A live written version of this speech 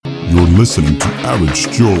You're listening to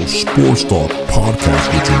Average Joe Sports Talk Podcast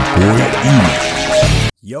with your boy E-Man.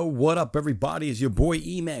 Yo, what up, everybody? It's your boy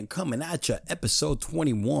E-Man coming at you. Episode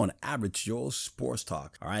 21, Average Joe Sports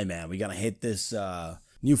Talk. All right, man, we got to hit this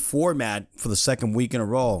new format for the second week in a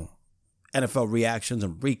row. NFL reactions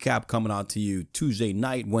and recap coming out to you Tuesday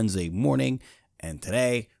night, Wednesday morning. And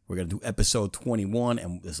today, we're going to do episode 21,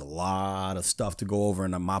 and there's a lot of stuff to go over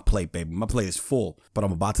on my plate, baby. My plate is full, but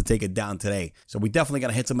I'm about to take it down today. So we definitely got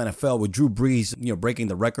to hit some NFL with Drew Brees, breaking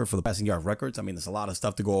the record for the passing yard records. I mean, there's a lot of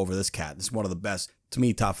stuff to go over this cat. This is one of the best, to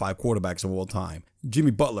me, top 5 quarterbacks of all time.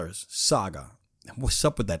 Jimmy Butler's saga. What's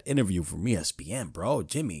up with that interview from ESPN, bro?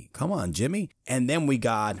 Jimmy, come on, Jimmy. And then we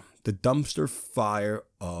got the dumpster fire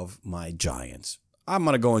of my Giants. I'm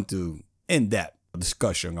going to go into in-depth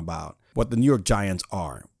discussion about what the New York Giants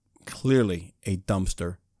are. Clearly a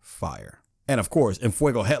dumpster fire. And of course,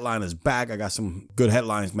 Enfuego headline is back. I got some good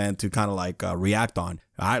headlines, man, to kind of react on.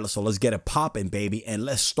 All right, so let's get it popping, baby. And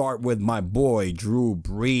let's start with my boy, Drew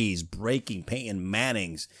Brees, breaking Peyton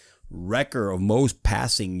Manning's record of most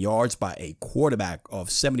passing yards by a quarterback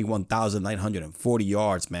of 71,940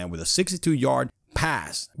 yards, man, with a 62-yard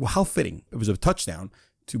pass. Well, how fitting. It was a touchdown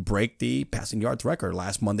to break the passing yards record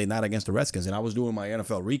last Monday night against the Redskins. And I was doing my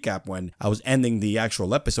NFL recap when I was ending the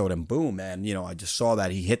actual episode, and boom, man, I just saw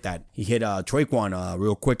that he hit Traquan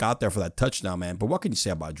real quick out there for that touchdown, man. But what can you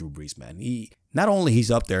say about Drew Brees, man? Not only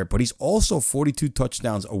he's up there, but he's also 42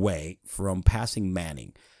 touchdowns away from passing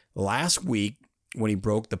Manning. Last week, when he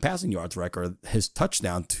broke the passing yards record, his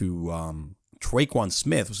touchdown to Traquan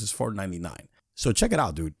Smith was his 499. So check it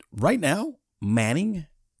out, dude. Right now, Manning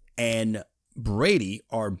and Brady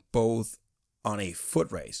are both on a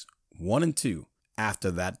foot race, 1 and 2,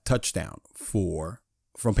 after that touchdown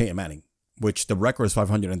from Peyton Manning, which the record is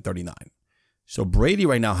 539. So Brady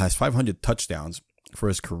right now has 500 touchdowns for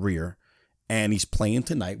his career, and he's playing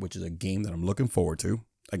tonight, which is a game that I'm looking forward to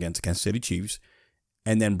against Kansas City Chiefs.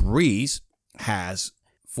 And then Brees has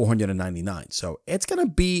 499. So it's going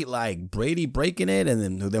to be like Brady breaking it, and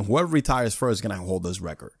then whoever retires first is going to hold this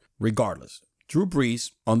record, regardless. Drew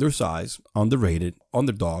Brees, undersized, underrated,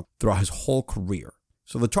 underdog throughout his whole career.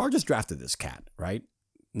 So the Chargers drafted this cat, right?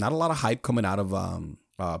 Not a lot of hype coming out of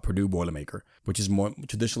Purdue Boilermaker, which is more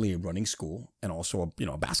traditionally a running school and also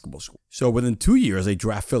a basketball school. So within 2 years, they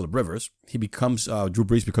draft Phillip Rivers. Drew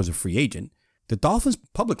Brees becomes a free agent. The Dolphins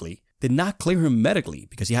publicly did not clear him medically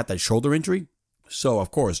because he had that shoulder injury. So of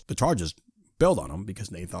course, the Chargers bailed on him because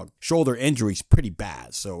they thought shoulder injury is pretty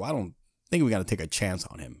bad. So I don't think we got to take a chance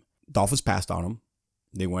on him. Dolphins passed on him.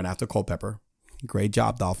 They went after Culpepper. Great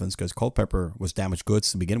job, Dolphins, because Culpepper was damaged goods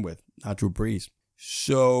to begin with, not Drew Brees.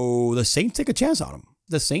 So the Saints take a chance on him.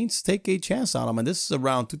 And this is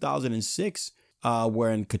around 2006,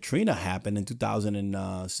 when Katrina happened in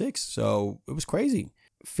 2006. So it was crazy.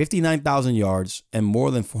 59,000 yards and more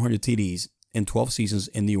than 400 TDs in 12 seasons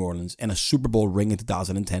in New Orleans and a Super Bowl ring in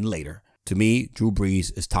 2010 later. To me, Drew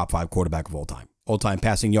Brees is top 5 quarterback of all time. All-time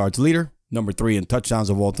passing yards leader. Number 3 in touchdowns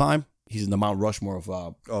of all time. He's in the Mount Rushmore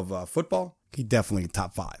of football. He definitely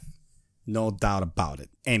top 5. No doubt about it.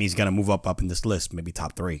 And he's going to move up in this list, maybe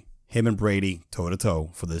top 3. Him and Brady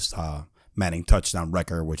toe-to-toe for this Manning touchdown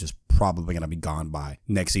record, which is probably going to be gone by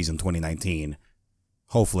next season, 2019.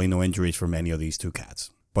 Hopefully no injuries from any of these two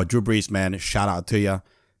cats. But Drew Brees, man, shout out to you.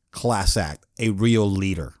 Class act. A real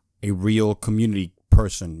leader. A real community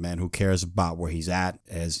person, man, who cares about where he's at.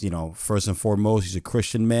 As first and foremost, he's a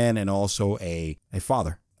Christian man and also a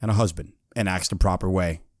father and a husband, and acts the proper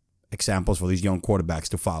way. Examples for these young quarterbacks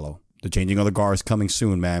to follow. The changing of the guard is coming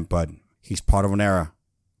soon, man, but he's part of an era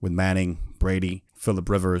with Manning, Brady, Phillip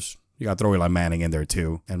Rivers. You got to throw Eli Manning in there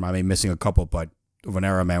too, and I may be missing a couple, but of an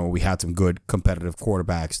era, man, where we had some good competitive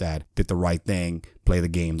quarterbacks that did the right thing, play the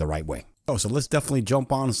game the right way. So let's definitely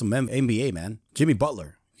jump on some NBA, man. Jimmy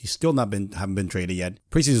Butler. He's still haven't been traded yet.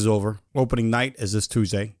 Preseason's over. Opening night is this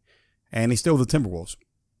Tuesday. And he's still with the Timberwolves.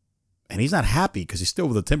 And he's not happy because he's still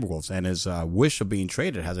with the Timberwolves. And his wish of being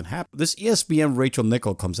traded hasn't happened. This ESPN Rachel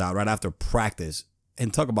Nichols comes out right after practice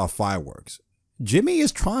and talk about fireworks. Jimmy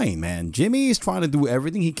is trying, man. Jimmy is trying to do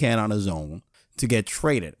everything he can on his own to get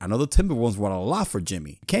traded. I know the Timberwolves want a lot for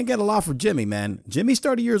Jimmy. You can't get a lot for Jimmy, man. Jimmy's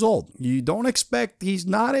 30 years old. You don't expect, he's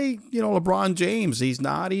not a, LeBron James. He's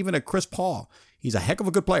not even a Chris Paul. He's a heck of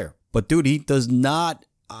a good player. But, dude, he does not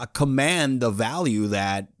command the value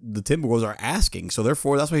that the Timberwolves are asking. So,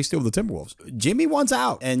 therefore, that's why he's still with the Timberwolves. Jimmy wants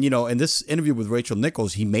out. And, in this interview with Rachel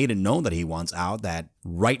Nichols, he made it known that he wants out, that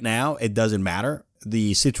right now it doesn't matter.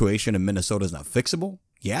 The situation in Minnesota is not fixable.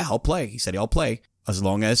 Yeah, I'll play. He said he'll play as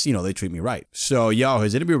long as, they treat me right. So,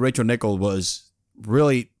 his interview with Rachel Nichols was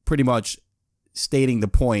really pretty much stating the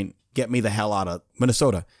point, get me the hell out of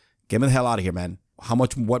Minnesota. Get me the hell out of here, man.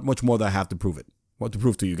 What much more do I have to prove it? What to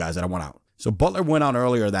prove to you guys that I want out? So Butler went out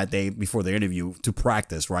earlier that day before the interview to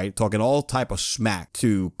practice, right? Talking all type of smack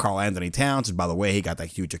to Karl-Anthony Towns. And by the way, he got that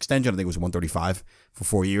huge extension. I think it was 135 for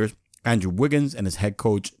 4 years. Andrew Wiggins and his head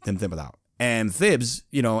coach, Tim Thibodeau. And Thibs,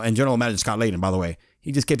 and general manager Scott Layden, by the way,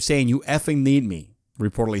 he just kept saying, you effing need me.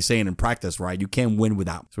 Reportedly saying in practice, right? You can't win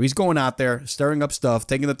without me. So he's going out there, stirring up stuff,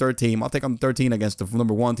 taking the third team. I'll take on the 13 against the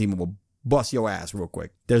number 1 team and we'll bust your ass real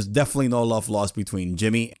quick. There's definitely no love lost between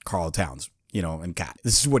Jimmy, Karl Towns, and Cat.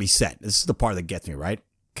 This is what he said. This is the part that gets me, right?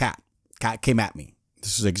 Cat came at me.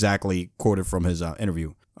 This is exactly quoted from his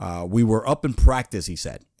interview. We were up in practice, he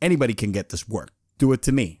said. Anybody can get this work. Do it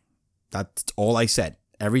to me. That's all I said.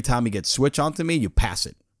 Every time you get switch onto me, you pass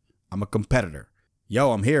it. I'm a competitor.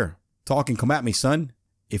 Yo, I'm here. Talking, come at me, son.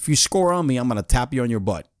 If you score on me, I'm going to tap you on your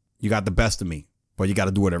butt. You got the best of me, but you got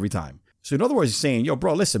to do it every time. So in other words, he's saying, yo,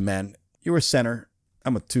 bro, listen, man, you're a center.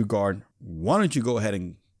 I'm a 2 guard. Why don't you go ahead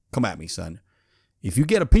and come at me, son? If you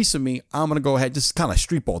get a piece of me, I'm going to go ahead. Just kind of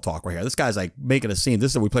street ball talk right here. This guy's like making a scene.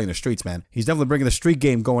 This is what we play in the streets, man. He's definitely bringing the street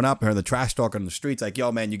game going up here, the trash talk on the streets. Like,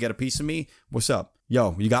 yo, man, you get a piece of me? What's up?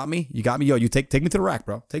 Yo, you got me? You got me? Yo, you take me to the rack,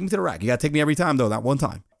 bro. Take me to the rack. You got to take me every time, though, not one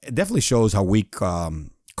time. It definitely shows how weak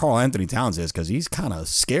Karl-Anthony Towns is because he's kind of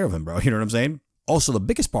scared of him, bro. You know what I'm saying? Also, the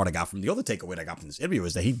biggest part I got from the other takeaway I got from this interview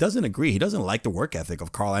is that he doesn't agree. He doesn't like the work ethic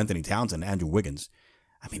of Karl-Anthony Towns and Andrew Wiggins.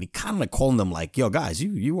 I mean, he kind of calling them like, yo, guys,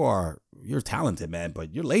 you're talented, man,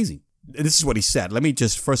 but you're lazy. This is what he said. Let me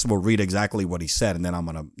just first of all read exactly what he said, and then I'm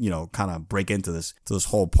going to, kind of break into this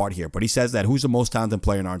whole part here. But he says that who's the most talented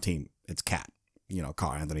player in our team? It's Cat,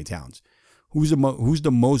 Karl-Anthony Towns. Who's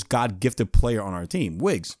the most God-gifted player on our team?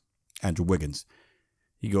 Wiggs, Andrew Wiggins.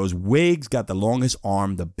 He goes, Wiggs got the longest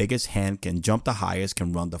arm, the biggest hand, can jump the highest,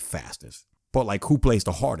 can run the fastest. But like, who plays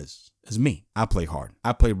the hardest? It's me. I play hard.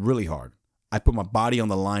 I play really hard. I put my body on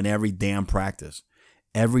the line every damn practice.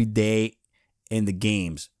 Every day in the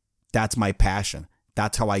games. That's my passion.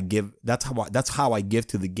 That's how I give. That's how I give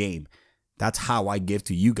to the game. That's how I give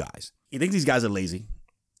to you guys. You think these guys are lazy?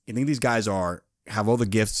 You think these guys have all the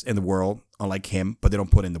gifts in the world, unlike him, but they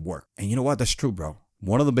don't put in the work. And you know what? That's true, bro.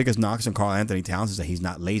 One of the biggest knocks on Karl-Anthony Towns is that he's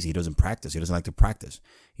not lazy. He doesn't practice. He doesn't like to practice.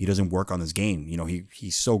 He doesn't work on his game.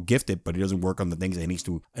 He's so gifted, but he doesn't work on the things that he needs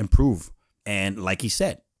to improve. And like he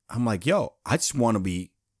said, I'm like, yo, I just want to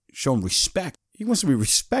be shown respect. He wants to be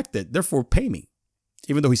respected, therefore pay me.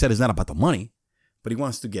 Even though he said it's not about the money, but he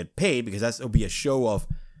wants to get paid because it'll be a show of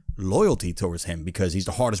loyalty towards him because he's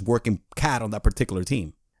the hardest working cat on that particular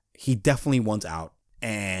team. He definitely wants out.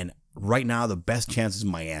 And right now, the best chance is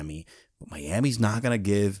Miami. But Miami's not going to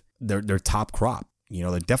give their top crop.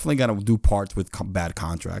 They're definitely going to do parts with bad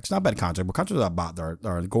contracts. Not bad contracts, but contracts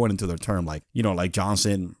are going into their term, like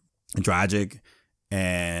Johnson, Dragic,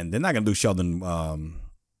 and they're not going to do Sheldon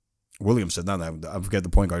Williamson. I forget the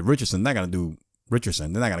point guard. Richardson. They're not going to do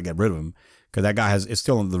Richardson. They're not going to get rid of him because that guy is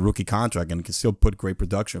still under the rookie contract and can still put great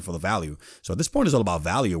production for the value. So at this point, it's all about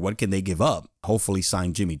value. What can they give up? Hopefully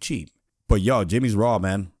sign Jimmy cheap. But yo, Jimmy's raw,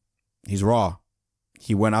 man. He's raw.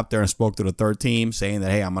 He went up there and spoke to the third team saying that,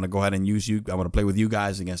 hey, I'm going to go ahead and use you. I'm going to play with you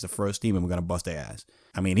guys against the first team and we're going to bust their ass.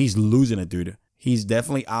 I mean, he's losing it, dude. He's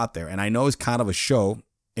definitely out there. And I know it's kind of a show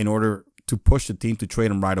in order to push the team to trade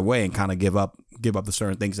him right away and kind of give up the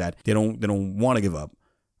certain things that they don't want to give up.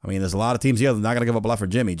 I mean, there's a lot of teams here that are not going to give up a lot for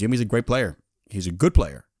Jimmy. Jimmy's a great player. He's a good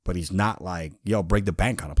player, but he's not like, yo, break the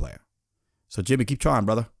bank kind of player. So Jimmy, keep trying,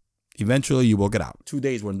 brother. Eventually, you will get out. 2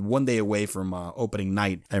 days, we're 1 day away from opening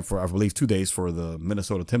night, and for I believe 2 days for the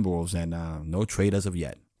Minnesota Timberwolves, and no trade as of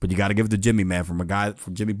yet. But you got to give it to Jimmy, man,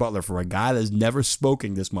 from Jimmy Butler, for a guy that's never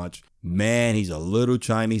spoken this much. Man, he's a little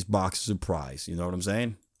Chinese box of surprise. You know what I'm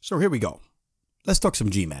saying? So here we go. Let's talk some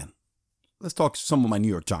G-Man. Let's talk some of my New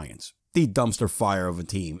York Giants. The dumpster fire of a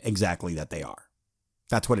team, exactly that they are.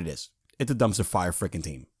 That's what it is. It's a dumpster fire freaking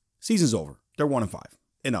team. Season's over. They're 1-5.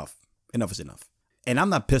 Enough. Enough is enough. And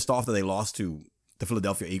I'm not pissed off that they lost to the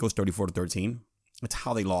Philadelphia Eagles 34-13. It's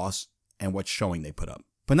how they lost and what showing they put up.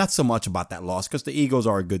 But not so much about that loss because the Eagles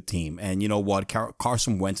are a good team. And you know what?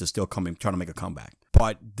 Carson Wentz is still trying to make a comeback.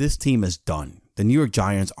 But this team is done. The New York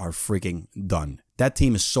Giants are freaking done. That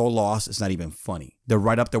team is so lost, it's not even funny. They're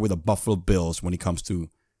right up there with the Buffalo Bills when it comes to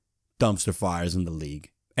dumpster fires in the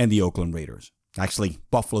league and the Oakland Raiders. Actually,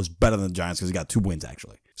 Buffalo's better than the Giants because he got 2 wins,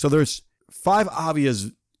 actually. So there's 5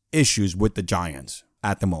 obvious issues with the Giants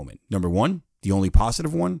at the moment. Number 1, the only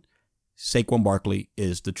positive one, Saquon Barkley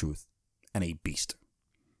is the truth and a beast.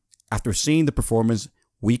 After seeing the performance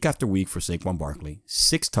week after week for Saquon Barkley,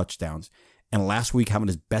 6 touchdowns, and last week having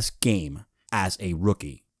his best game as a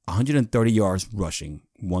rookie, 130 yards rushing,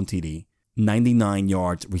 1 TD, 99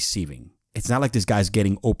 yards receiving. It's not like this guy's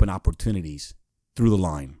getting open opportunities through the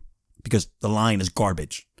line because the line is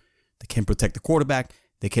garbage. They can't protect the quarterback.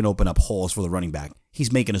 They can't open up holes for the running back.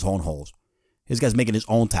 He's making his own holes. This guy's making his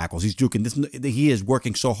own tackles. He's juking. He is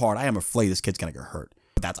working so hard. I am afraid this kid's going to get hurt.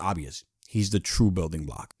 But that's obvious. He's the true building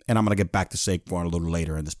block. And I'm going to get back to Saquon a little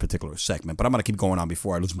later in this particular segment. But I'm going to keep going on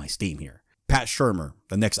before I lose my steam here. Pat Shurmur.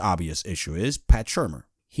 The next obvious issue is Pat Shurmur.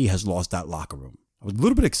 He has lost that locker room. I was a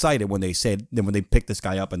little bit excited when they said, then when they picked this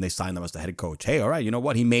guy up and they signed him as the head coach. Hey, all right, you know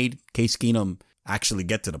what? He made Case Keenum actually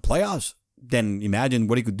get to the playoffs. Then imagine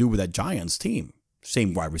what he could do with that Giants team.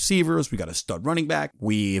 Same wide receivers. We got a stud running back.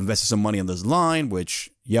 We invested some money on this line,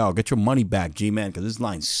 which, get your money back, G-Man, because this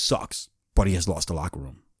line sucks. But he has lost the locker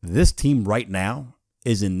room. This team right now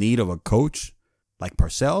is in need of a coach like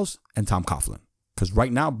Parcells and Tom Coughlin. Because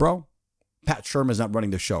right now, bro, Pat Shurmur is not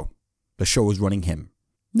running the show. The show is running him.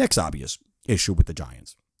 Next obvious issue with the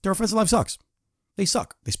Giants. Their offensive line sucks. They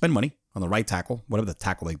suck. They spend money on the right tackle, whatever the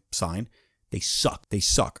tackle they sign. They suck. They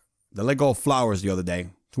let go of Flowers the other day,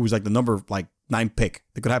 who was like the number 9 pick.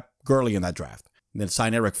 They could have Gurley in that draft. And then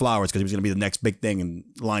sign Eric Flowers because he was going to be the next big thing in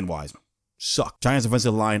line-wise. Suck. Giants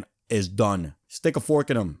offensive line is done. Stick a fork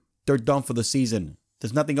in them. They're done for the season.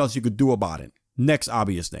 There's nothing else you could do about it. Next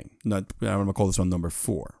obvious thing. I'm going to call this one number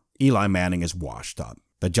 4. Eli Manning is washed up.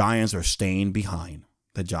 The Giants are staying behind.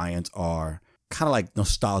 The Giants are kind of like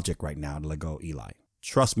nostalgic right now to let go of Eli.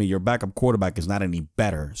 Trust me, your backup quarterback is not any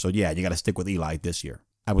better. So yeah, you got to stick with Eli this year.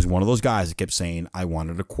 I was one of those guys that kept saying I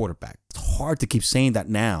wanted a quarterback. It's hard to keep saying that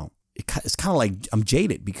now. It's kind of like I'm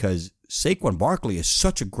jaded because Saquon Barkley is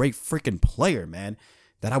such a great freaking player, man,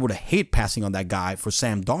 that I would hate passing on that guy for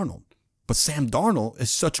Sam Darnold. But Sam Darnold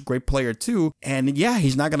is such a great player too. And yeah,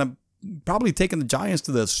 he's not going to probably taking the Giants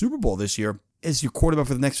to the Super Bowl this year as your quarterback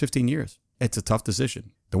for the next 15 years. It's a tough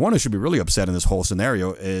decision. The one who should be really upset in this whole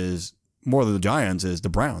scenario is more than the Giants is the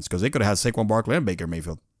Browns because they could have had Saquon Barkley and Baker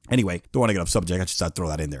Mayfield. Anyway, don't want to get off subject. I just thought to throw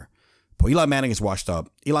that in there. But Eli Manning is washed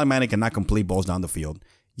up. Eli Manning cannot complete balls down the field.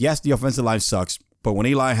 Yes, the offensive line sucks, but when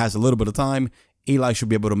Eli has a little bit of time, Eli should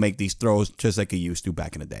be able to make these throws just like he used to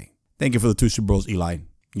back in the day. Thank you for the 2 Super Bowls, Eli.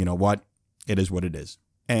 You know what? It is what it is.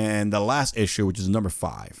 And the last issue, which is number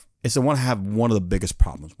 5, is the one I have one of the biggest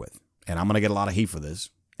problems with. And I'm going to get a lot of heat for this.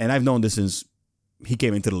 And I've known this since he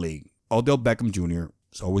came into the league. Odell Beckham Jr.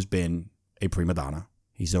 has always been a prima donna.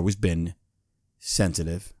 He's always been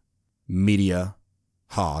sensitive, media,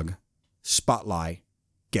 hog, spotlight,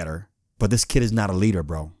 getter. But this kid is not a leader,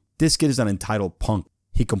 bro. This kid is an entitled punk.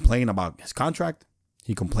 He complained about his contract.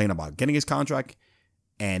 He complained about getting his contract.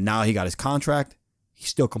 And now he got his contract. He's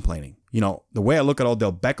still complaining. You know, the way I look at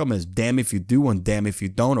Odell Beckham is damn if you do and damn if you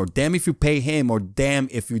don't, or damn if you pay him or damn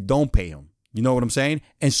if you don't pay him. You know what I'm saying?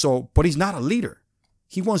 And so, but he's not a leader.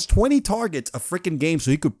 He wants 20 targets a freaking game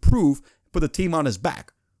so he could put the team on his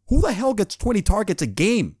back. Who the hell gets 20 targets a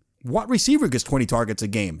game? What receiver gets 20 targets a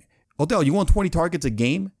game? Odell, you want 20 targets a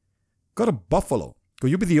game? Go to Buffalo. Because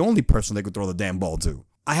you'll be the only person they could throw the damn ball to.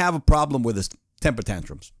 I have a problem with his temper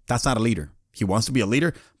tantrums. That's not a leader. He wants to be a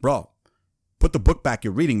leader. Bro, put the book back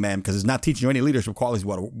you're reading, man, because it's not teaching you any leadership qualities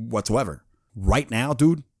whatsoever. Right now,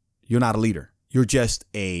 dude, you're not a leader. You're just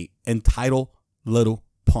a entitled little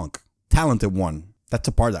punk. Talented one. That's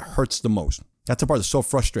the part that hurts the most. That's the part that's so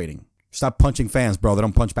frustrating. Stop punching fans, bro. They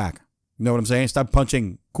don't punch back. You know what I'm saying? Stop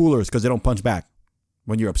punching coolers because they don't punch back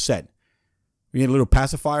when you're upset. You need a little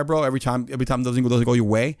pacifier, bro. Every time it doesn't go your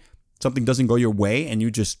way, something doesn't go your way, and you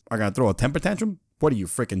just are going to throw a temper tantrum? What are you,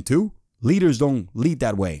 freaking 2? Leaders don't lead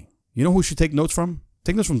that way. You know who should take notes from?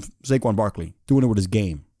 Take notes from Saquon Barkley, doing it with his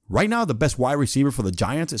game. Right now, the best wide receiver for the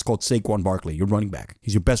Giants is called Saquon Barkley, your running back.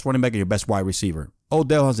 He's your best running back and your best wide receiver.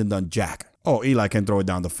 Odell hasn't done jack. Oh, Eli can throw it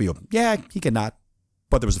down the field. Yeah, he cannot.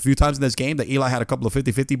 But there was a few times in this game that Eli had a couple of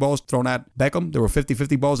 50-50 balls thrown at Beckham. There were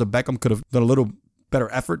 50-50 balls that Beckham could have done a little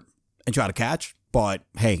better effort and try to catch. But,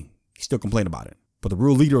 hey, he still complained about it. But the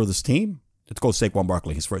real leader of this team, it's called Saquon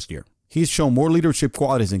Barkley, his first year. He's shown more leadership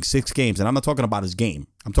qualities in 6 games. And I'm not talking about his game.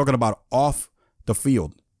 I'm talking about off the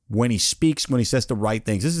field. When he speaks, when he says the right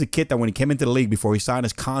things. This is a kid that when he came into the league, before he signed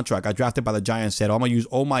his contract, got drafted by the Giants, said, I'm going to use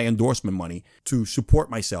all my endorsement money to support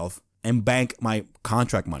myself and bank my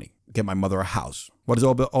contract money. Get my mother a house. What is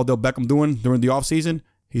Odell Beckham doing during the offseason?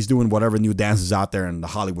 He's doing whatever new dances out there in the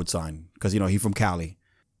Hollywood sign. Because, he's from Cali.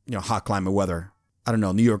 Hot climate weather. I don't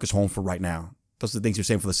know. New York is home for right now. Those are the things you're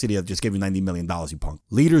saying for the city that just gave you $90 million, you punk.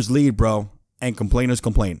 Leaders lead, bro. And complainers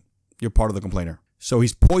complain. You're part of the complainer. So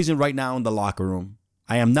he's poisoned right now in the locker room.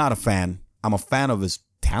 I am not a fan. I'm a fan of his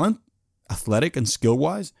talent, athletic and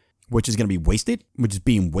skill-wise, which is going to be wasted, which is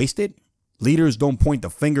being wasted. Leaders don't point the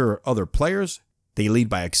finger at other players. They lead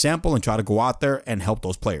by example and try to go out there and help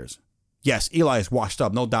those players. Yes, Eli is washed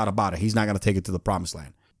up, no doubt about it. He's not going to take it to the promised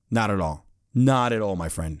land. Not at all. Not at all, my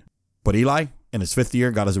friend. But Eli, in his 5th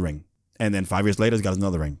year, got his ring. And then 5 years later, he's got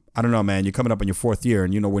another ring. I don't know, man. You're coming up in your 4th year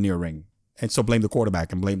and you're nowhere near a ring. And so blame the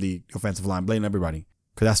quarterback and blame the offensive line. Blame everybody.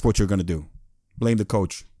 Because that's what you're going to do. Blame the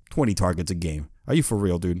coach. 20 targets a game. Are you for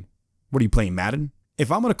real, dude? What are you playing, Madden?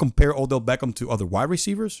 If I'm going to compare Odell Beckham to other wide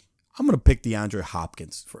receivers, I'm going to pick DeAndre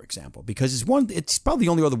Hopkins, for example. Because it's probably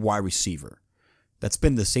the only other wide receiver that's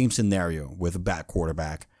been the same scenario with a bad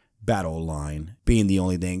quarterback, bad O-line being the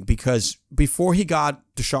only thing. Because before he got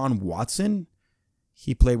Deshaun Watson,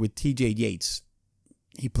 he played with TJ Yates.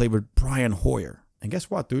 He played with Brian Hoyer. And guess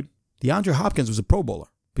what, dude? DeAndre Hopkins was a Pro Bowler.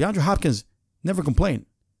 DeAndre Hopkins never complained.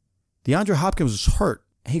 DeAndre Hopkins was hurt.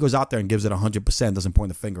 And he goes out there and gives it 100%, doesn't point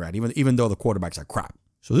the finger at, even though the quarterbacks are crap.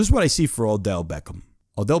 So this is what I see for Odell Beckham.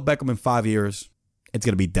 Odell Beckham in 5 years, it's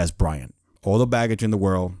going to be Dez Bryant. All the baggage in the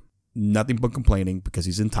world, nothing but complaining because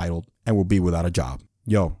he's entitled and will be without a job.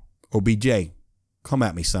 Yo, OBJ, come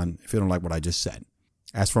at me, son, if you don't like what I just said.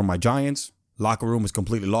 As for my Giants, locker room is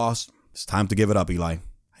completely lost. It's time to give it up, Eli.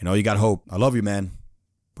 I know you got hope. I love you, man.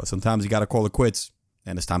 But sometimes you got to call it quits.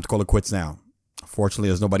 And it's time to call it quits now. Unfortunately,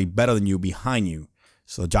 there's nobody better than you behind you.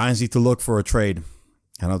 So the Giants need to look for a trade. And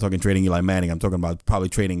I'm not talking trading Eli Manning. I'm talking about probably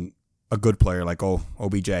trading a good player like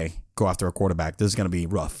OBJ. Go after a quarterback. This is going to be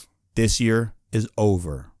rough. This year is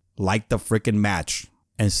over. Light the freaking match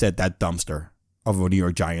and set that dumpster of a New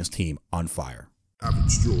York Giants team on fire.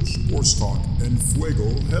 Average Joe Sports Talk and Fuego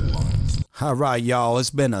headlines. All right, y'all. It's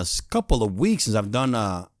been a couple of weeks since I've done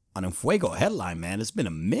an Fuego headline, man. It's been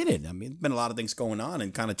a minute. I mean, there's been a lot of things going on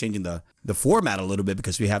and kind of changing the format a little bit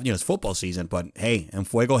because we have, it's football season. But hey,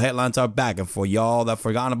 Fuego headlines are back. And for y'all that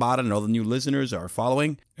forgotten about it and all the new listeners are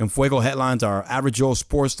following, Fuego headlines are Average Joe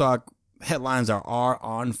Sports Talk headlines are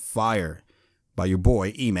on fire by your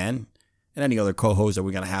boy E-Man and any other co-hosts that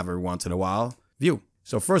we're going to have every once in a while. View.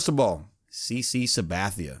 So first of all, CC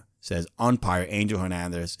Sabathia says umpire Angel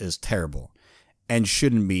Hernandez is terrible and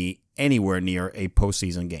shouldn't be anywhere near a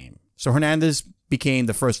postseason game. So Hernandez became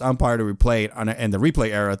the first umpire to replay it in the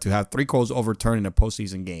replay era to have 3 calls overturned in a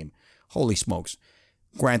postseason game. Holy smokes.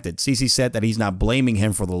 Granted, CC said that he's not blaming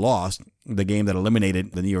him for the loss, the game that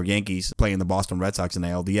eliminated the New York Yankees playing the Boston Red Sox in the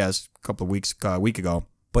LDS a week ago.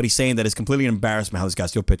 But he's saying that it's completely an embarrassment how this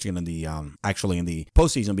guy's still pitching in the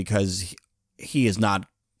postseason because he is not.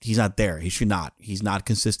 He's not there. He should not. He's not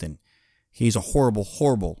consistent. He's a horrible,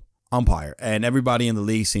 horrible umpire. And everybody in the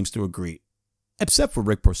league seems to agree, except for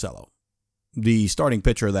Rick Porcello, the starting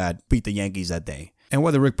pitcher that beat the Yankees that day. And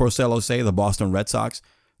whether Rick Porcello say the Boston Red Sox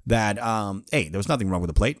that, hey, there was nothing wrong with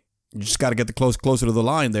the plate. You just got to get the closer to the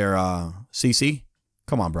line there, CC.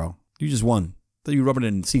 Come on, bro. You just won. You rub it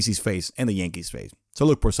in CC's face and the Yankees' face. So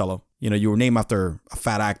look, Porcello, you were named after a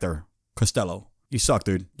fat actor, Costello. You suck,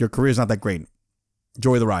 dude. Your career's not that great.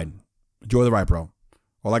 Enjoy the ride. Enjoy the ride, bro.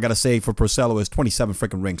 All I got to say for Porcello is 27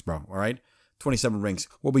 freaking rings, bro. All right? 27 rings.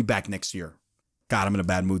 We'll be back next year. God, I'm in a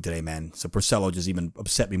bad mood today, man. So Porcello just even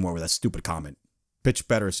upset me more with that stupid comment. Pitch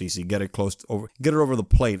better, CC. Get it over the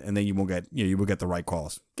plate, and then you will get the right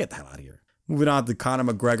calls. Get the hell out of here. Moving on to Conor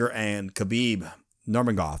McGregor and Khabib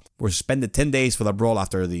Nurmagomedov were suspended 10 days for the brawl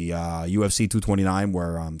after the UFC 229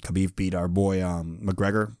 where Khabib beat our boy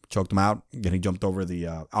McGregor, choked him out. Then he jumped over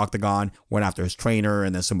the octagon, went after his trainer,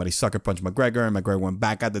 and then somebody sucker punched McGregor, and McGregor went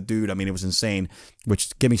back at the dude. I mean, it was insane,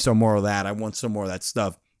 which give me some more of that. I want some more of that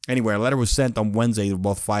stuff. Anyway, a letter was sent on Wednesday to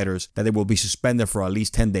both fighters that they will be suspended for at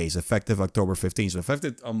least 10 days, effective October 15th. So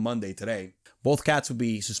effective on Monday today, both cats will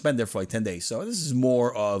be suspended for like 10 days. So this is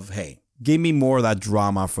more of, hey, give me more of that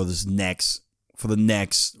drama for the next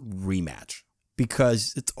rematch.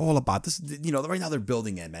 Because it's all about this, right now they're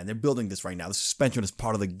building it, man. They're building this right now. The suspension is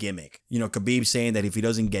part of the gimmick. Khabib saying that if he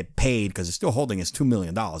doesn't get paid, because it's still holding his $2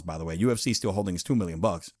 million, by the way. UFC is still holding his $2 million.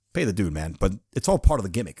 Pay the dude, man. But it's all part of the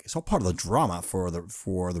gimmick. It's all part of the drama for the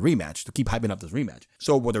rematch, to keep hyping up this rematch.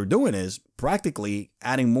 So what they're doing is practically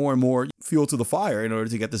adding more and more fuel to the fire in order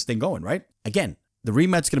to get this thing going, right? Again, the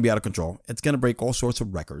rematch is going to be out of control. It's going to break all sorts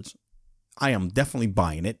of records. I am definitely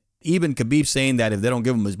buying it. Even Khabib saying that if they don't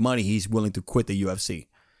give him his money, he's willing to quit the UFC.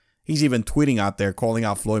 He's even tweeting out there, calling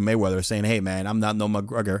out Floyd Mayweather, saying, hey, man, I'm not no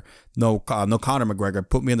McGregor, no Conor McGregor.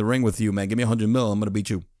 Put me in the ring with you, man. Give me $100 million. I'm going to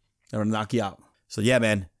beat you. I'm going to knock you out. So, yeah,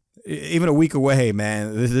 man, even a week away,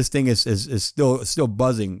 man, this thing is still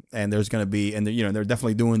buzzing. And there's going to be, and they're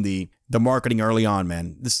definitely doing the marketing early on,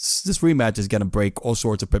 man. This rematch is going to break all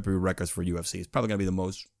sorts of pay-per-view records for UFC. It's probably going to be the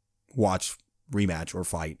most watched rematch or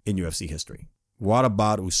fight in UFC history. What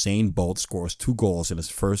about Usain Bolt scores 2 goals in his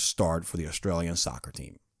first start for the Australian soccer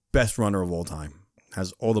team? Best runner of all time.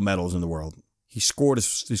 Has all the medals in the world. He scored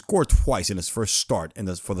twice in his first start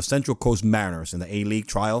for the Central Coast Mariners in the A-League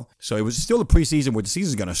trial. So it was still the preseason where the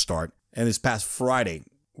season's going to start. And this past Friday,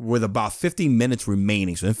 with about 15 minutes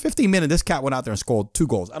remaining. So in 15 minutes, this cat went out there and scored 2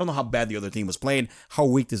 goals. I don't know how bad the other team was playing, how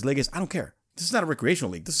weak this league is. I don't care. This is not a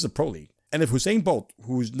recreational league. This is a pro league. And if Usain Bolt,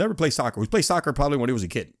 who's never played soccer, who's played soccer probably when he was a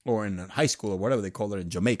kid or in high school or whatever they call it in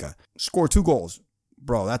Jamaica, scored 2 goals,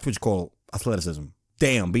 bro, that's what you call athleticism.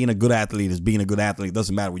 Damn, being a good athlete is being a good athlete. It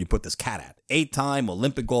doesn't matter where you put this cat at. 8-time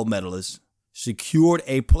Olympic gold medalist, secured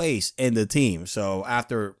a place in the team. So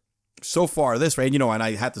after so far this, right, and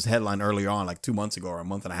I had this headline earlier on, like 2 months ago or a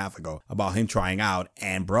month and a half ago, about him trying out.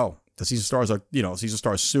 And bro, the season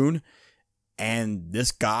starts soon. And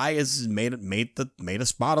this guy has made a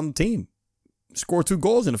spot on the team. Scored 2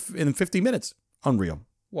 goals in 50 minutes. Unreal.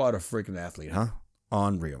 What a freaking athlete, huh?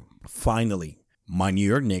 Unreal. Finally, my New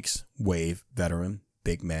York Knicks waive veteran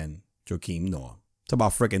big man Joakim Noah. It's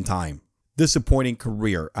about freaking time. Disappointing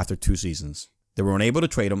career after 2 seasons. They were unable to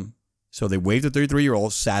trade him, so they waived the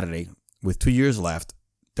 33-year-old Saturday with 2 years left,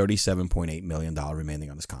 $37.8 million remaining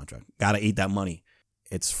on his contract. Gotta eat that money.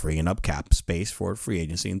 It's freeing up cap space for free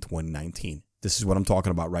agency in 2019. This is what I'm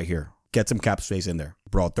talking about right here. Get some cap space in there.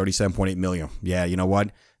 Bro, $37.8 million. Yeah, you know what?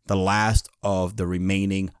 The last of the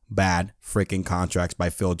remaining bad freaking contracts by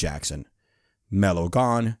Phil Jackson. Melo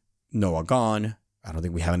gone. Noah gone. I don't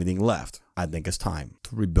think we have anything left. I think it's time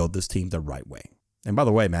to rebuild this team the right way. And by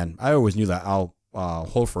the way, man, I always knew that Al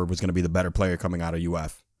Horford was going to be the better player coming out of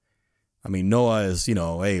UF. I mean, Noah is,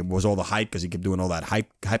 was all the hype because he kept doing all that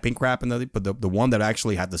hyping crap. But the one that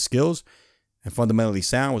actually had the skills and fundamentally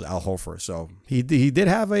sound was Al Horford. So he did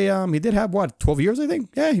have 12 years, I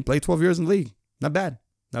think? Yeah, he played 12 years in the league. Not bad.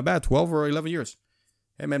 12 or 11 years.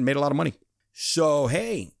 Hey, man, made a lot of money. So,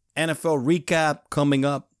 hey, NFL recap coming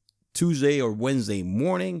up Tuesday or Wednesday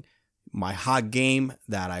morning. My hot game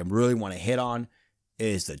that I really want to hit on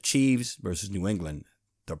is the Chiefs versus New England.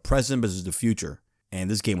 The present versus the future. And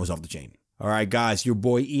this game was off the chain. All right, guys, your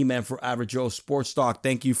boy E-Man for Average Joe Sports Talk.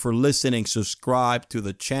 Thank you for listening. Subscribe to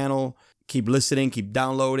the channel. Keep listening. Keep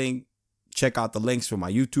downloading. Check out the links for my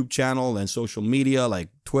YouTube channel and social media like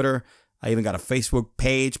Twitter. I even got a Facebook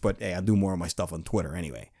page, but hey, I do more of my stuff on Twitter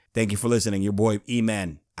anyway. Thank you for listening. Your boy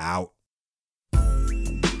E-Man out.